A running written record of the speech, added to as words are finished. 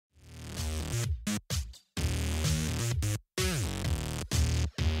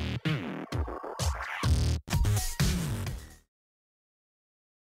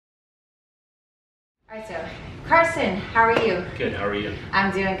All right, so Karsen, how are you? Good, how are you?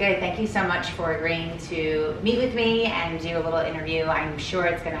 I'm doing good. Thank you so much for agreeing to meet with me and do a little interview. I'm sure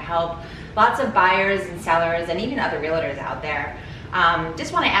it's going to help lots of buyers and sellers and even other realtors out there.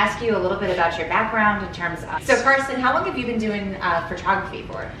 Just want to ask you a little bit about your background in terms of... So Karsen, how long have you been doing photography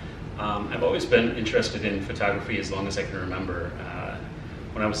for? I've always been interested in photography as long as I can remember.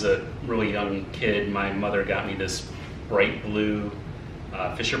 When I was a really young kid, my mother got me this bright blue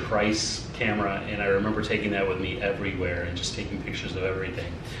Fisher-Price camera, and I remember taking that with me everywhere and just taking pictures of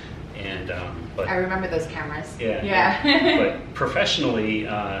everything. And but I remember those cameras. Yeah. But professionally,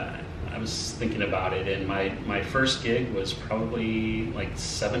 I was thinking about it, and my first gig was probably like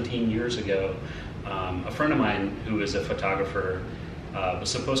 17 years ago. A friend of mine who is a photographer was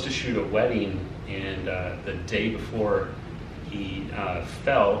supposed to shoot a wedding, and the day before he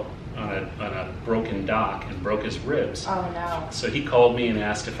fell on a broken dock and broke his ribs. Oh no. So he called me and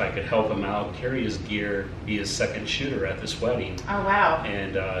asked if I could help him out, carry his gear, be his second shooter at this wedding. Oh wow.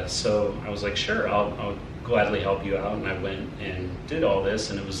 And so I was like, sure, I'll gladly help you out. And I went and did all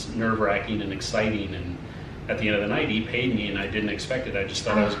this, and it was nerve-wracking and exciting. And at the end of the night, he paid me, and I didn't expect it. I just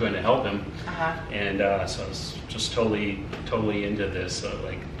thought I was going to help him. And so I was just totally into this.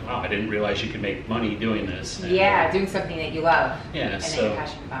 Like, wow, I didn't realize you could make money doing this. And, yeah, doing something that you love. Yeah, and so that you're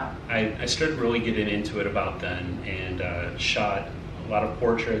passionate about. I started really getting into it about then, and shot a lot of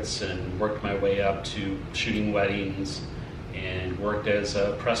portraits and worked my way up to shooting weddings, and worked as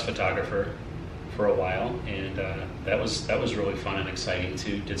a press photographer for a while, and that was really fun and exciting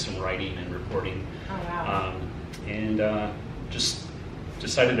too. Did some writing and reporting. Oh wow. And just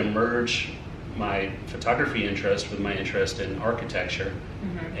decided to merge my photography interest with my interest in architecture,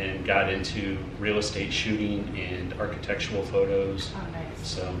 and got into real estate shooting and architectural photos. Oh nice.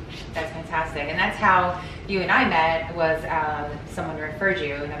 So that's fantastic, and that's how you and I met. Was someone referred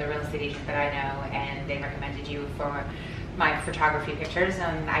you, another real estate agent that I know, and they recommended you for my photography pictures,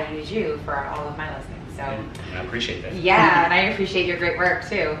 and I use you for all of my listings. So I appreciate that. Yeah, and I appreciate your great work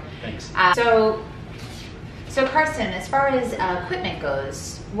too. Thanks. So Karsen, as far as equipment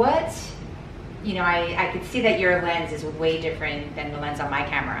goes, what, I could see that your lens is way different than the lens on my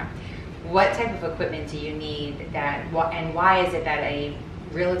camera. What type of equipment do you need and why is it that a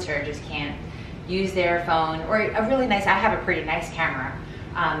realtor just can't use their phone, or a really nice, I have a pretty nice camera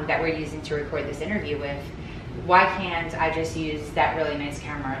that we're using to record this interview with. Why can't I just use that really nice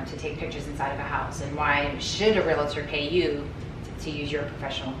camera to take pictures inside of a house? And why should a realtor pay you to use your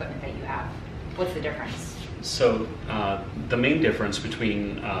professional equipment that you have? What's the difference? So the main difference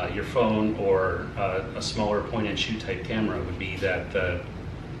between your phone or a smaller point-and-shoot type camera would be that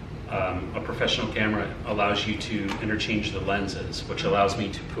a professional camera allows you to interchange the lenses, which allows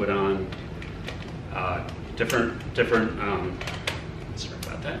me to put on different sorry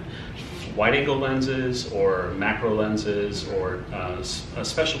about that, wide-angle lenses or macro lenses or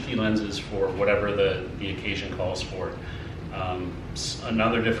specialty lenses for whatever the occasion calls for.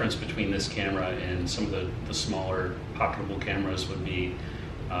 Another difference between this camera and some of the smaller pocketable cameras would be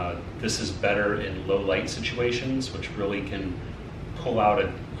this is better in low light situations, which really can pull out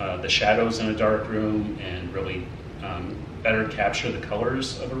the shadows in a dark room and really better capture the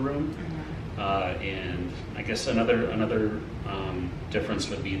colors of a room. And I guess another difference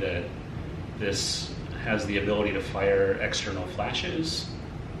would be that this has the ability to fire external flashes,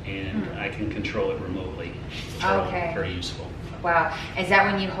 and I can control it remotely, which are very useful. Wow. Is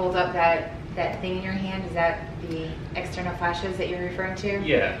that when you hold up that thing in your hand? Is that the external flashes that you're referring to?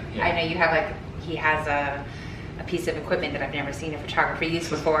 Yeah. I know you have he has a piece of equipment that I've never seen a photographer use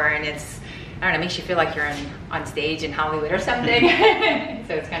before, and it's, I don't know, it makes you feel like you're on stage in Hollywood or something.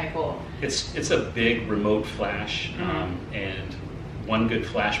 So it's kind of cool. It's a big remote flash, and one good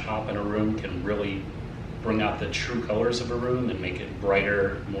flash pop in a room can really bring out the true colors of a room and make it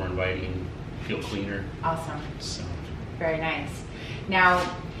brighter, more inviting, feel cleaner. Awesome. So very nice. Now,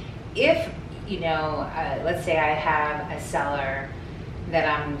 if let's say I have a seller that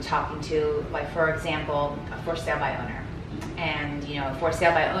I'm talking to, like for example, a for sale by owner, and a for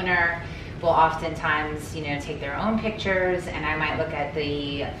sale by owner will oftentimes take their own pictures, and I might look at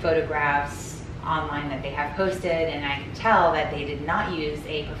the photographs online that they have posted, and I can tell that they did not use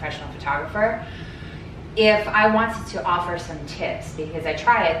a professional photographer. If I wanted to offer some tips, because I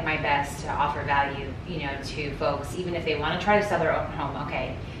try my best to offer value, to folks, even if they want to try to sell their own home,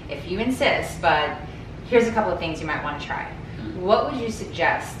 okay, if you insist, but here's a couple of things you might want to try. What would you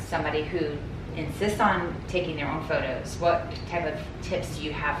suggest somebody who insists on taking their own photos? What type of tips do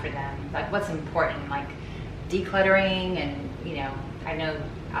you have for them? Like what's important, like decluttering, and I know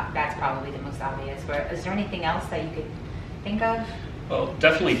that's probably the most obvious, but is there anything else that you could think of? Well,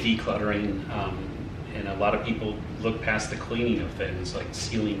 definitely decluttering and a lot of people look past the cleaning of things like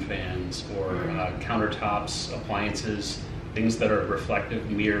ceiling fans or countertops, appliances, things that are reflective,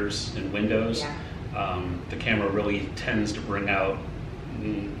 mirrors and windows. Yeah. The camera really tends to bring out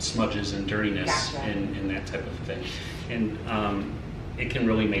smudges and dirtiness Gotcha. and that type of thing. And it can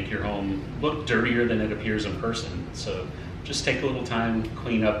really make your home look dirtier than it appears in person. So just take a little time,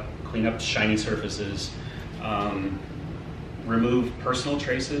 clean up shiny surfaces, remove personal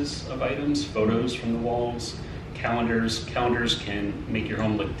traces of items, photos from the walls, calendars. Calendars can make your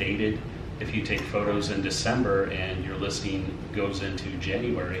home look dated. If you take photos in December and your listing goes into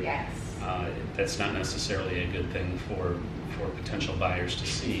January, Yes. That's not necessarily a good thing for potential buyers to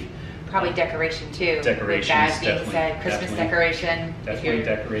see. Probably decoration too. Decorations, With that being definitely, said, Christmas definitely. decoration. if Definitely you're-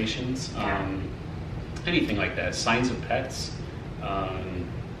 decorations, Yeah. anything like that. Signs of pets.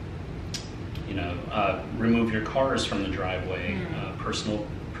 Remove your cars from the driveway. Personal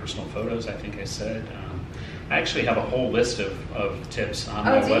photos, I think I said. I actually have a whole list of tips on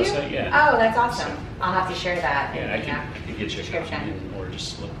my Oh, do website. you? Yeah. Oh, that's awesome. So- I'll have to share that. Yeah, in the, I could get you a copy description. or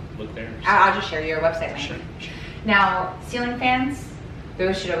just look there. I'll just share your website link. Sure. Now, ceiling fans,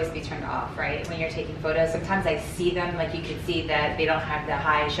 those should always be turned off, right? When you're taking photos, sometimes I see them, like you can see that they don't have the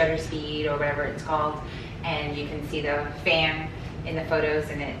high shutter speed or whatever it's called, and you can see the fan in the photos,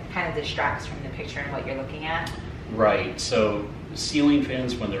 and it kind of distracts from the picture and what you're looking at. Right. So ceiling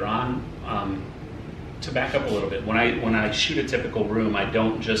fans, when they're on, to back up a little bit, when I shoot a typical room, I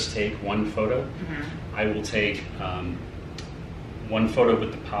don't just take one photo. I will take one photo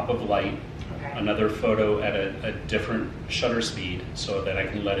with the pop of light, Okay. another photo at a different shutter speed so that I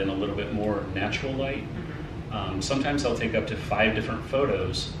can let in a little bit more natural light. Sometimes I'll take up to 5 different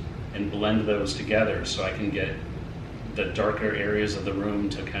photos and blend those together so I can get the darker areas of the room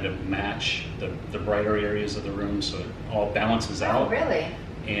to kind of match the brighter areas of the room so it all balances Oh, out. really?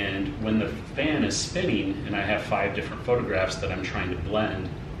 And when the fan is spinning and I have 5 different photographs that I'm trying to blend,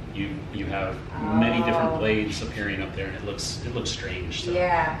 you have many different Oh. blades appearing up there, and it looks strange. So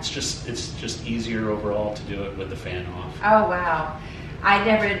Yeah. it's just easier overall to do it with the fan off. Oh, wow. I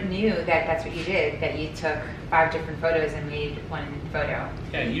never knew that that's what you did, that you took 5 different photos and made one photo.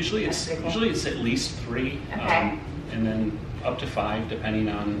 Yeah, usually That's pretty cool. it's at least 3, Okay. and then up to 5 depending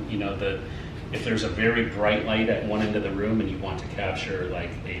on if there's a very bright light at one end of the room and you want to capture like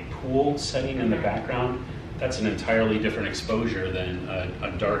a pool setting in the background, that's an entirely different exposure than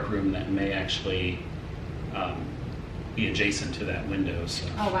a dark room that may actually be adjacent to that window. So.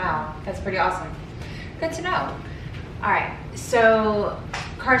 Oh, wow. That's pretty awesome. Good to know. All right. So,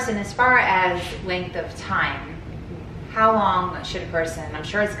 Karsen, as far as length of time, how long should a person, I'm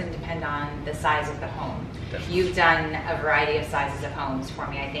sure it's going to depend on the size of the home. Definitely. You've done a variety of sizes of homes for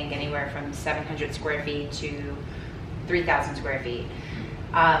me, I think anywhere from 700 square feet to 3,000 square feet.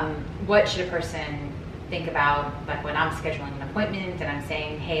 What should a person think about, like when I'm scheduling an appointment and I'm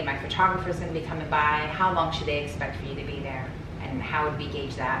saying, hey, my photographer is going to be coming by, how long should they expect for you to be there? And how would we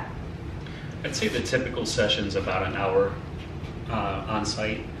gauge that? I'd say the typical session's about an hour on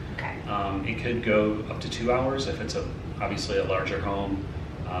site. Okay. It could go up to 2 hours if it's obviously a larger home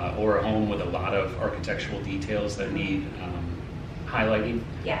or a home with a lot of architectural details that need highlighting,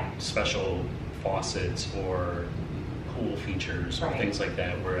 Yeah. special faucets or pool features or Right. things like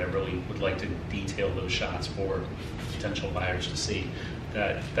that, where I really would like to detail those shots for potential buyers to see.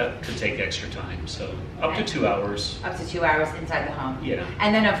 That could take extra time, so up to Okay. 2 hours. Up to 2 hours inside the home. Yeah.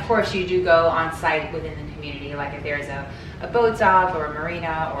 And then, of course, you do go on site within the community, like if there's a boat dock or a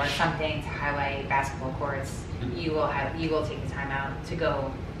marina or something to highlight basketball courts, you will take the time out to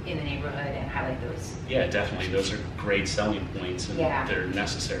go in the neighborhood and highlight those. Yeah, definitely. Those are great selling points, and Yeah. they're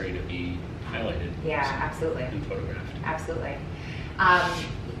necessary to be highlighted. Yeah, absolutely. And photographed. Absolutely.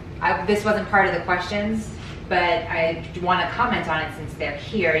 This wasn't part of the questions, but I want to comment on it since they're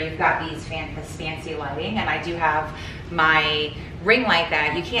here. You've got these fancy lighting, and I do have my ring light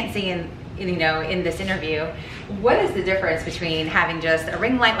that you can't see in this interview. What is the difference between having just a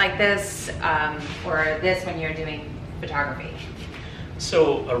ring light like this or this when you're doing photography?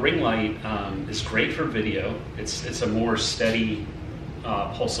 So a ring light is great for video. It's a more steady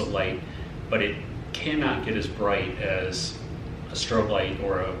pulse of light, but it cannot get as bright as a strobe light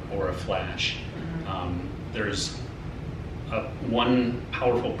or a flash. There's one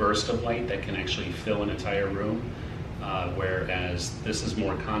powerful burst of light that can actually fill an entire room, whereas this is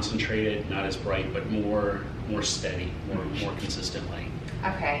more concentrated, not as bright, but more steady, more consistent light.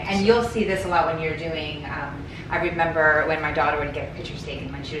 Okay, and you'll see this a lot when you're doing, I remember when my daughter would get pictures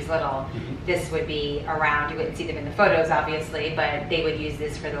taken when she was little, this would be around, you wouldn't see them in the photos obviously, but they would use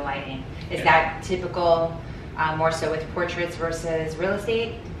this for the lighting. Is Yeah. that typical, more so with portraits versus real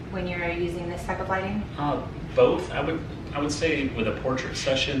estate? when you're using this type of lighting? Both. I would say with a portrait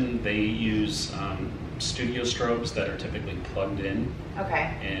session, they use studio strobes that are typically plugged in.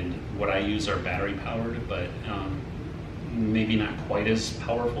 Okay. And what I use are battery powered, but maybe not quite as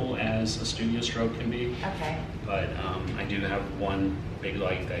powerful as a studio strobe can be. Okay. But I do have one big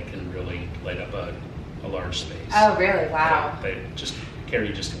light that can really light up a large space. Oh, really? Wow. But just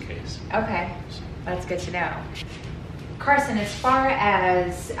carry just in case. Okay, that's good to know. Karsen, as far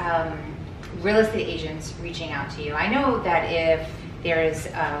as real estate agents reaching out to you, I know that if there's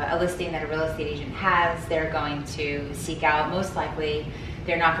a listing that a real estate agent has, they're going to seek out, most likely,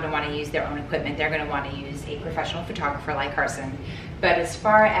 they're not going to want to use their own equipment. They're going to want to use a professional photographer like Karsen. But as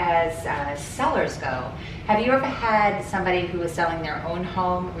far as sellers go, have you ever had somebody who was selling their own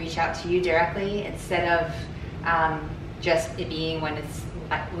home reach out to you directly instead of just it being when it's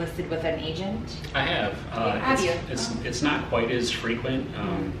listed with an agent? I have. Have you? It's not quite as frequent,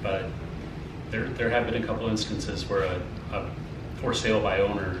 but there have been a couple instances where a for sale by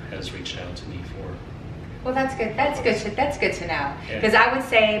owner has reached out to me for. Well, that's good. That's good to know. Yeah. Because I would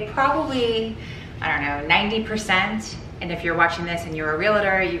say probably, I don't know, 90%. And if you're watching this and you're a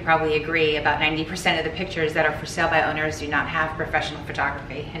realtor, you probably agree about 90% of the pictures that are for sale by owners do not have professional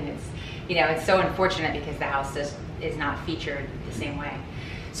photography. And it's, it's so unfortunate because the house is not featured the same way.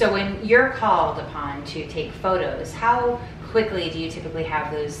 So when you're called upon to take photos, how quickly do you typically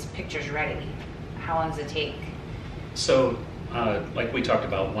have those pictures ready? How long does it take? So, like we talked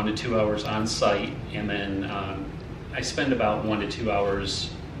about, 1 to 2 hours on site, and then I spend about 1 to 2 hours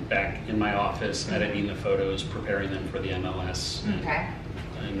back in my office editing the photos, preparing them for the MLS,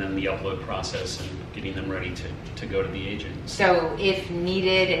 and then the upload process and getting them ready to go to the agent. So if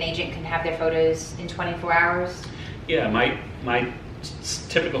needed, an agent can have their photos in 24 hours? Yeah, my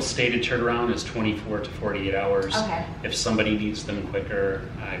typical stated turnaround is 24 to 48 hours. Okay. If somebody needs them quicker,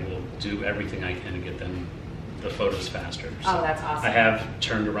 I will do everything I can to get them the photos faster. So oh, that's awesome. I have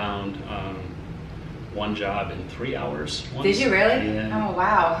turned around one job in 3 hours once. Did you really? Yeah. Oh,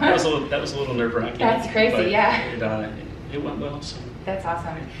 wow. That was a little nerve-wracking. That's crazy, yeah. It went well. So. That's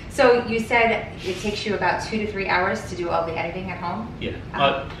awesome. So you said it takes you about 2 to 3 hours to do all the editing at home? Yeah,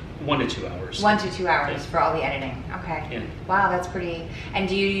 1 to 2 hours. 1 to 2 hours yeah. for all the editing. Okay. Yeah. Wow, that's pretty. And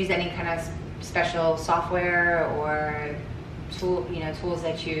do you use any kind of special software or tools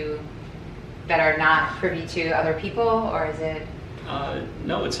that are not privy to other people, or is it?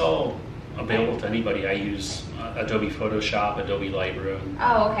 No, it's all available to anybody. I use Adobe Photoshop, Adobe Lightroom.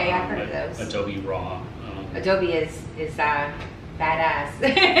 Oh, okay, I've heard of those. Adobe Raw. Adobe is badass.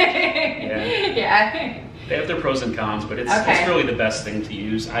 Yeah. Yeah. They have their pros and cons, but it's really the best thing to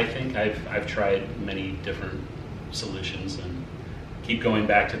use. I think I've tried many different solutions and keep going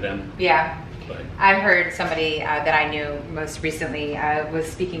back to them. Yeah. But I've heard somebody that I knew most recently was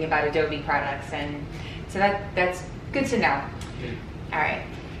speaking about Adobe products, and so that's good to know. Yeah. All right.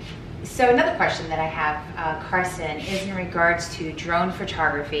 So another question that I have, Karsen, is in regards to drone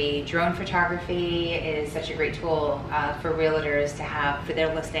photography. Drone photography is such a great tool for realtors to have for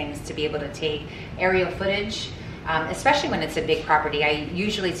their listings, to be able to take aerial footage, especially when it's a big property. I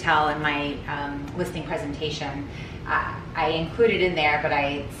usually tell in my listing presentation, I include it in there, but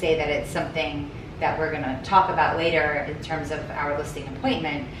I say that it's something that we're going to talk about later in terms of our listing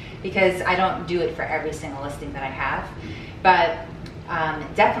appointment, because I don't do it for every single listing that I have. But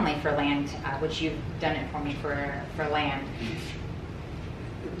definitely for land, which you've done it for me for land.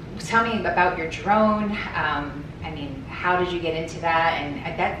 Tell me about your drone. I mean, how did you get into that?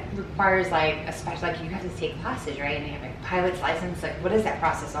 And that requires you have to take classes, right? And you have a pilot's license. Like, what does that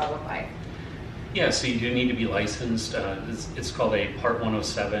process all look like? yeah, so you do need to be licensed. It's called a Part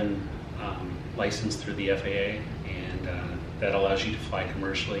 107 license through the FAA, and that allows you to fly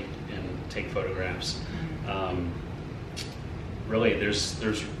commercially and take photographs. Really,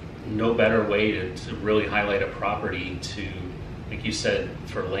 there's no better way to really highlight a property to, like you said,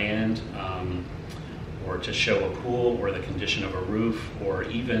 for land, or to show a pool, or the condition of a roof, or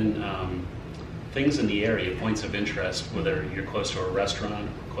even things in the area, points of interest, whether you're close to a restaurant,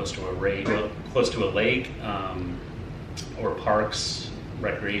 close to a lake, or parks,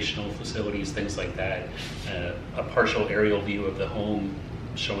 recreational facilities, things like that. A partial aerial view of the home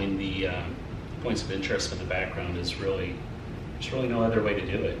showing the points of interest in the background is really, there's really no other way to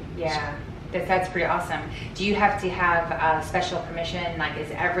do it. Yeah, that's pretty awesome. Do you have to have special permission? Like, is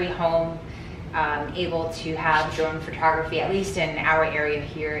every home able to have drone photography, at least in our area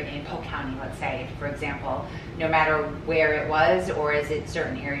here in Polk County, let's say, for example, no matter where it was, or is it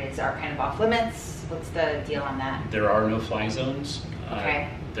certain areas are kind of off limits? What's the deal on that? There are no-fly zones. Okay.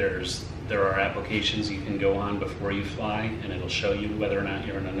 There's there are applications you can go on before you fly, and it'll show you whether or not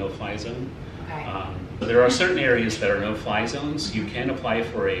you're in a no-fly zone. Okay. There are certain areas that are no-fly zones. You can apply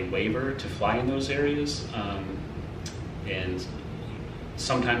for a waiver to fly in those areas, and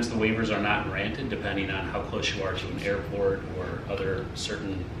sometimes the waivers are not granted depending on how close you are to an airport or other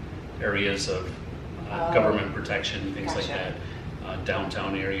certain areas of government protection, things like that.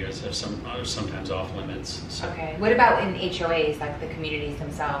 Downtown areas are sometimes off limits. So. Okay. What about in HOAs, like the communities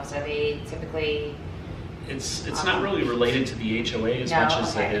themselves? Are they typically? It's not really related to the HOA as much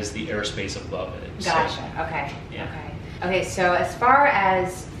as it is the airspace above it. Gotcha. So, okay. Yeah. Okay. So as far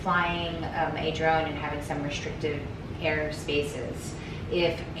as flying a drone and having some restricted airspaces,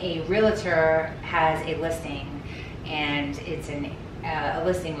 if a realtor has a listing and it's a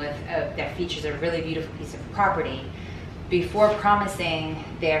listing with that features a really beautiful piece of property, before promising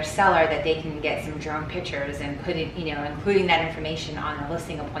their seller that they can get some drone pictures and including that information on a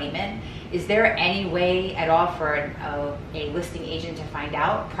listing appointment, is there any way at all for a listing agent to find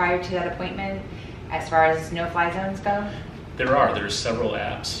out prior to that appointment as far as no-fly zones go? There's several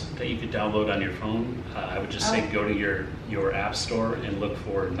apps that you could download on your phone. I would just say go to your app store and look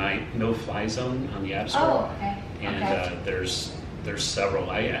for no-fly zone on the app store. Oh, okay. And there's several.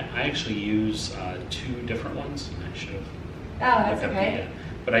 I actually use 2 different ones. I should have. Oh, that's okay.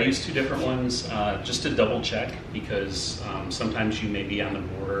 But I use 2 different ones just to double check, because sometimes you may be on the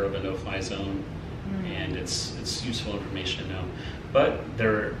border of a no-fly zone, and it's useful information to know. But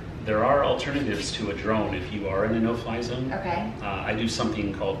there are alternatives to a drone if you are in a no-fly zone. Okay. I do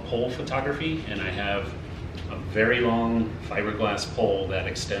something called pole photography, and I have a very long fiberglass pole that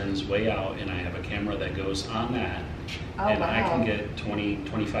extends way out, and I have a camera that goes on that. And I can get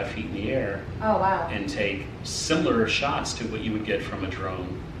 25 feet in the air and take similar shots to what you would get from a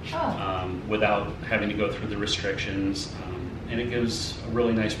drone without having to go through the restrictions. And it gives a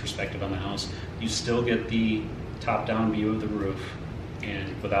really nice perspective on the house. You still get the top-down view of the roof,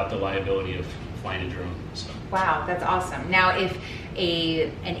 and without the liability of flying a drone. So. Wow, that's awesome. Now, if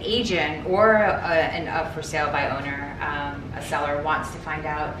an agent or an up for sale by owner, a seller wants to find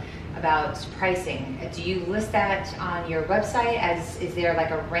out about pricing, do you list that on your website? Is there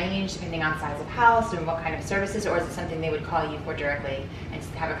like a range depending on size of house and what kind of services, or is it something they would call you for directly and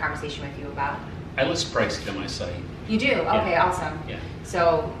have a conversation with you about? I list pricing on my site. You do? Okay, yeah. Awesome. Yeah.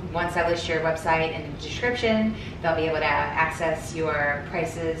 So once I list your website in the description, they'll be able to access your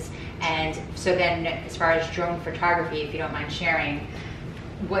prices. And so then as far as drone photography, if you don't mind sharing,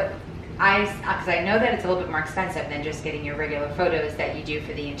 because I know that it's a little bit more expensive than just getting your regular photos that you do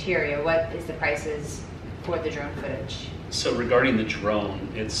for the interior. What is the prices for the drone footage? So regarding the drone,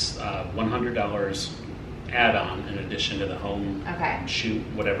 it's $100 add-on in addition to the home shoot,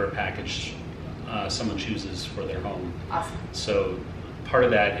 whatever package someone chooses for their home. Awesome. So part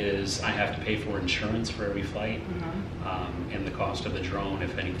of that is I have to pay for insurance for every flight, and the cost of the drone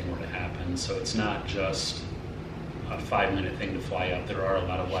if anything were to happen. So it's not just a 5-minute thing to fly up. There are a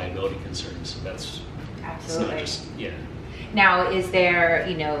lot of liability concerns. So that's absolutely. It's not just, Now, is there,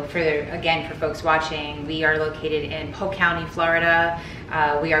 for folks watching, we are located in Polk County, Florida.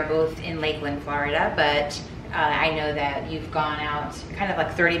 We are both in Lakeland, Florida, but I know that you've gone out kind of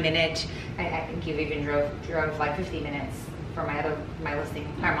like 30-minute, I think you've even drove like 50 minutes for my listing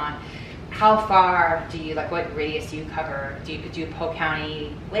in Claremont. How far do you, what radius do you cover? Do you do Polk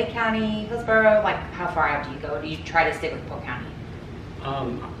County, Lake County, Hillsborough? How far out do you go? Do you try to stick with Polk County?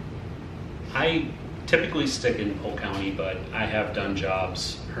 I typically stick in Polk County, but I have done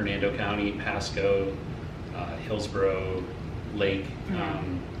jobs Hernando County, Pasco, Hillsborough, Lake,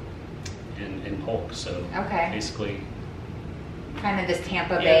 and Polk. So basically, kind of this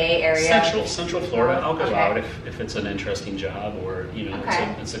Tampa Bay area. Central Florida. I'll go out if it's an interesting job, or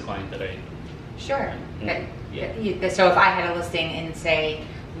it's a client that I. Sure. So if I had a listing in, say,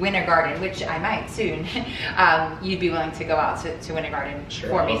 Winter Garden, which I might soon, you'd be willing to go out to Winter Garden for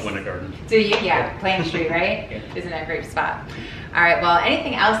me. I love Winter Garden. So Plain Street, right? Isn't that a great spot? All right. Well,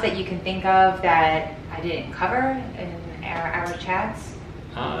 anything else that you can think of that I didn't cover in our chats?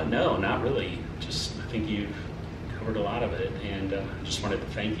 No, not really. Just I think you've covered a lot of it, and just wanted to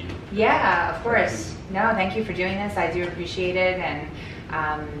thank you. Yeah, of course. No, thank you for doing this. I do appreciate it, and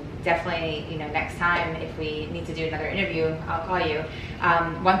definitely, next time if we need to do another interview, I'll call you.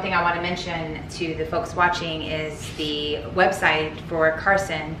 One thing I want to mention to the folks watching is the website for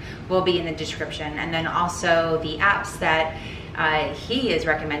Karsen will be in the description, and then also the apps that he is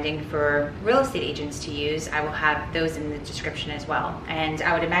recommending for real estate agents to use. I will have those in the description as well. And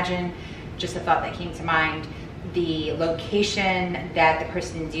I would imagine, just a thought that came to mind, the location that the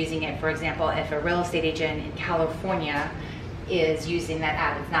person is using it. For example, if a real estate agent in California is using that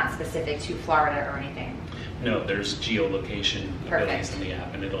app. It's not specific to Florida or anything. No, there's geolocation abilities in the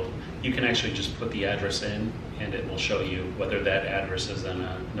app, and you can actually just put the address in, and it will show you whether that address is in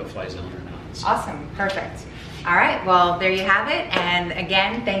a no-fly zone or not. So. Awesome, perfect. All right, well, there you have it. And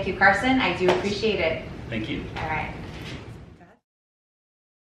again, thank you, Karsen. I do appreciate it. Thank you. All right.